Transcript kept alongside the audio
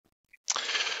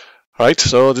Right,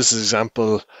 so this is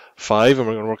example 5, and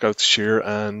we're going to work out the shear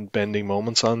and bending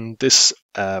moments on this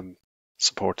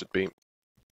supported beam.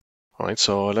 All right,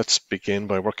 so let's begin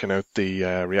by working out the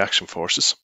reaction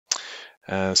forces.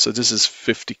 So this is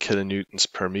 50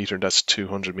 kilonewtons per meter, that's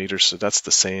 200 meters, so that's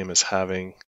the same as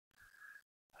having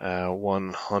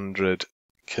 100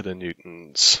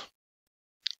 kilonewtons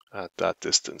at that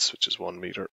distance, which is 1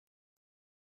 meter,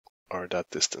 or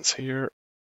that distance here,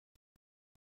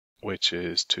 which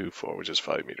is 4, which is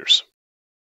 5 meters.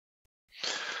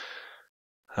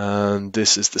 And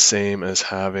this is the same as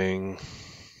having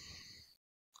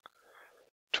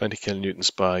 20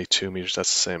 kilonewtons by 2 meters,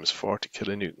 that's the same as 40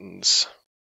 kilonewtons.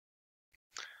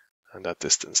 And that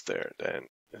distance there then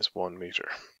is 1 meter,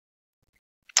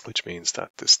 which means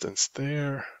that distance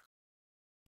there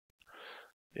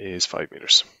is 5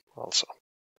 meters also.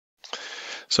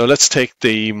 So let's take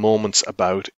the moments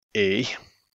about A,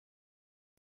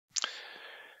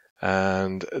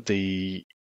 and the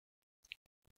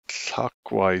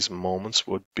clockwise moments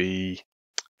would be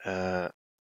 100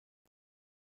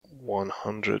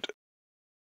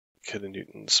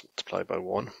 kilonewtons multiplied by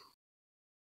 1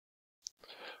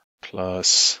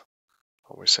 plus,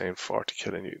 what we're saying, 40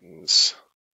 kilonewtons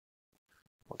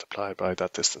multiplied by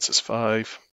that distance is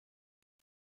 5,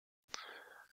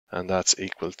 and that's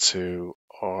equal to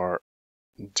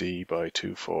RD by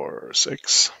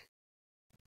 246.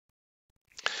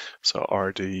 So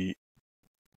RD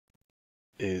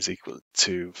is equal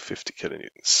to 50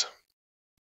 kilonewtons.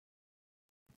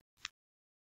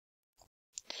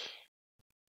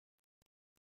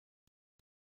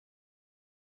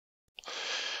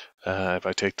 If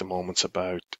I take the moments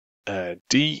about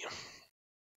D,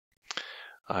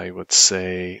 I would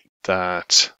say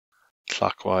that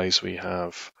clockwise we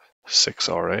have 6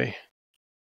 RA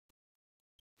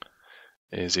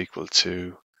is equal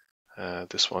to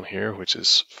this one here, which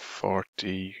is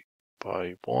 40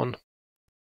 by 1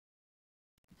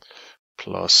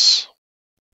 plus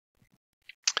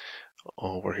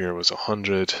over here was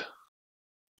 100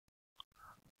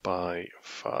 by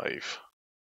 5,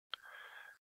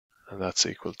 and that's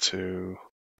equal to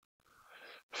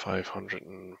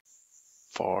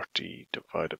 540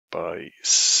 divided by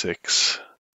 6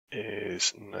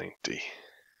 is 90.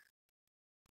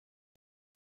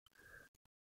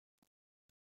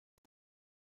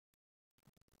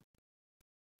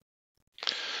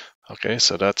 Okay,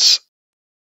 so that's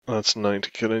 90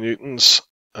 kilonewtons,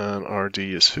 and RD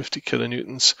is 50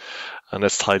 kilonewtons, and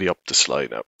let's tidy up the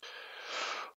slide now.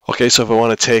 Okay, so if I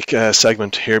want to take a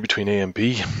segment here between A and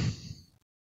B,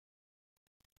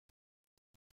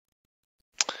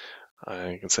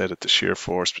 I can say that the shear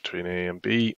force between A and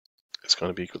B is going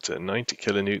to be equal to 90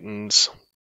 kilonewtons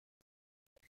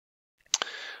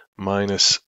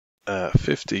minus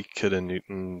 50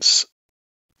 kilonewtons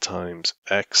times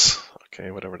X,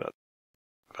 okay, whatever that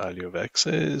value of X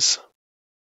is.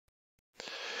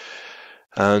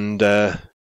 And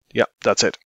yeah, that's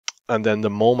it. And then the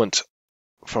moment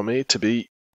from A to B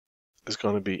is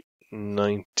going to be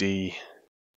 90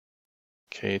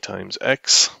 K times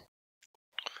X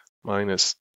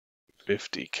minus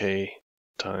 50 K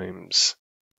times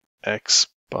X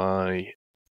by,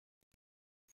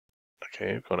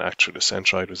 okay, I'm going to act through the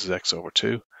centroid, which is X over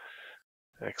 2,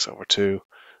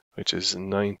 which is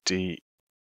 90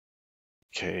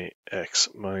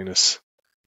 Kx minus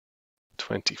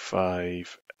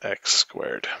 25x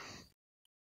squared.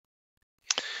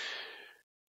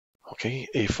 Okay,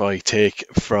 if I take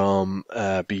from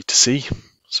B to C,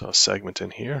 so a segment in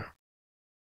here,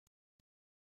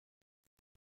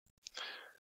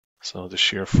 so the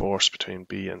shear force between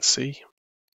B and C,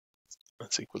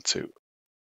 that's equal to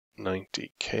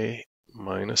 90K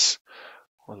minus,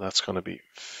 well, that's going to be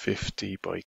 50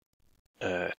 by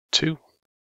 2.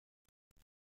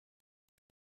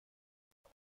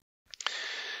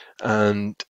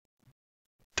 And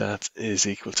that is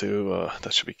equal to,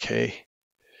 that should be K.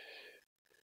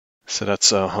 So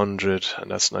that's 100,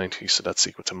 and that's 90, so that's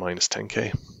equal to minus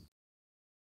 10K.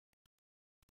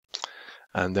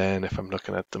 And then if I'm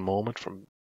looking at the moment from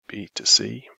B to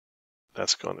C,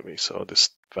 that's going to be, so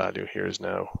this value here is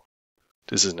now,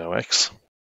 this is now X.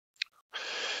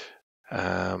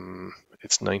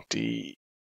 It's 90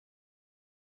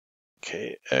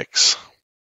 Kx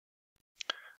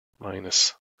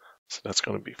minus, so that's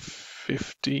going to be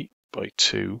 50 by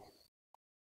 2,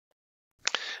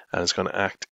 and it's going to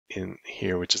act in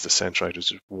here, which is the centroid,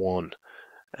 which is 1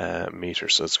 meter,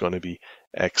 so it's going to be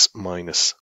X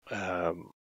minus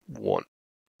 1.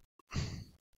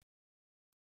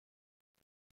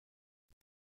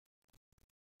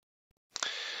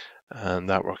 And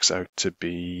that works out to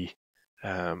be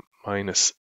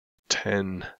minus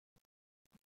 10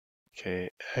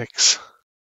 kx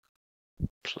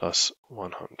plus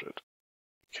 100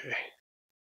 k.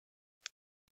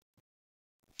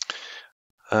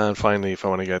 And finally, if I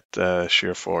want to get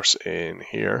shear force in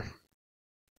here,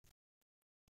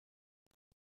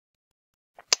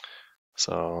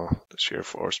 so the shear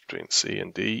force between C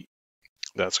and D,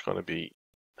 that's going to be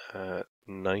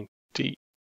 90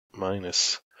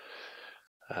 minus,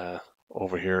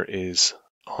 over here is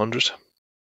 100.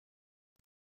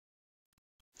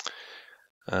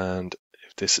 And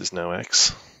if this is now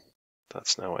x,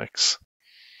 that's now x,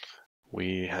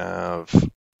 we have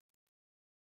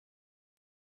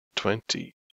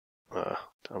 20, I'm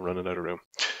running out of room,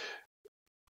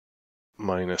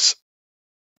 minus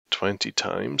 20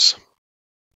 times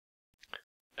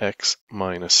x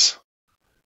minus,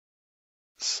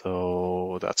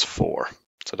 so that's 4.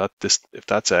 So that if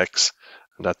that's x,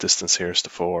 and that distance here is the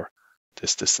 4,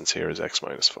 this distance here is x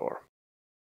minus 4.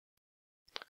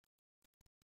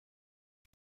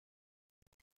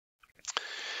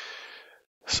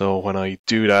 So when I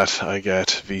do that, I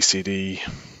get VCD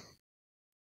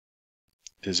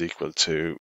is equal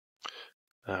to,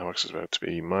 works out to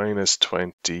be minus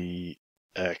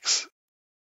 20x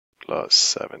plus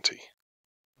 70.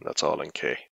 That's all in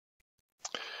K.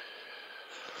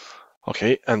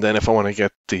 Okay, and then if I want to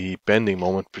get the bending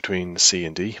moment between C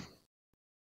and D,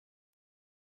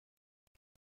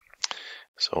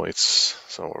 so it's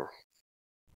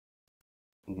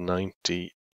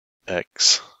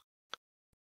 90x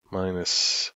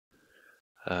minus,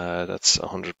 that's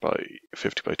 100 by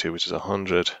 50 by 2, which is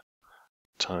 100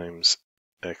 times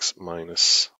x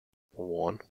minus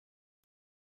 1, okay,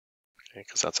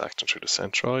 because that's acting through the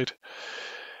centroid.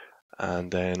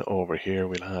 And then over here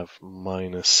we'll have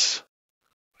minus,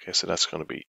 okay, so that's going to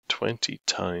be 20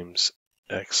 times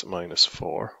x minus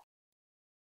 4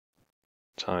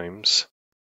 times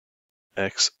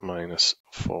x minus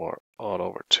 4 all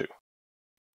over 2.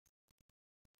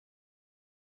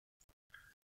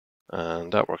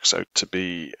 And that works out to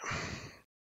be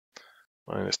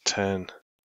minus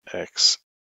 10x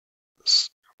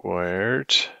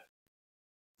squared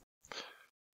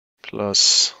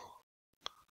plus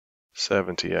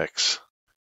 70x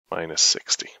minus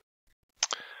 60.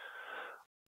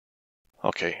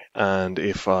 Okay, and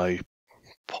if I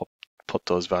put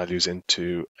those values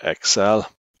into Excel,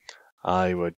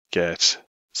 I would get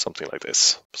something like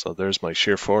this. So there's my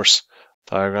shear force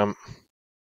diagram,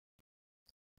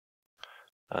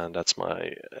 and that's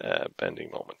my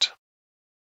bending moment.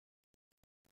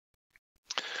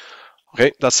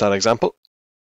 Okay, that's that example.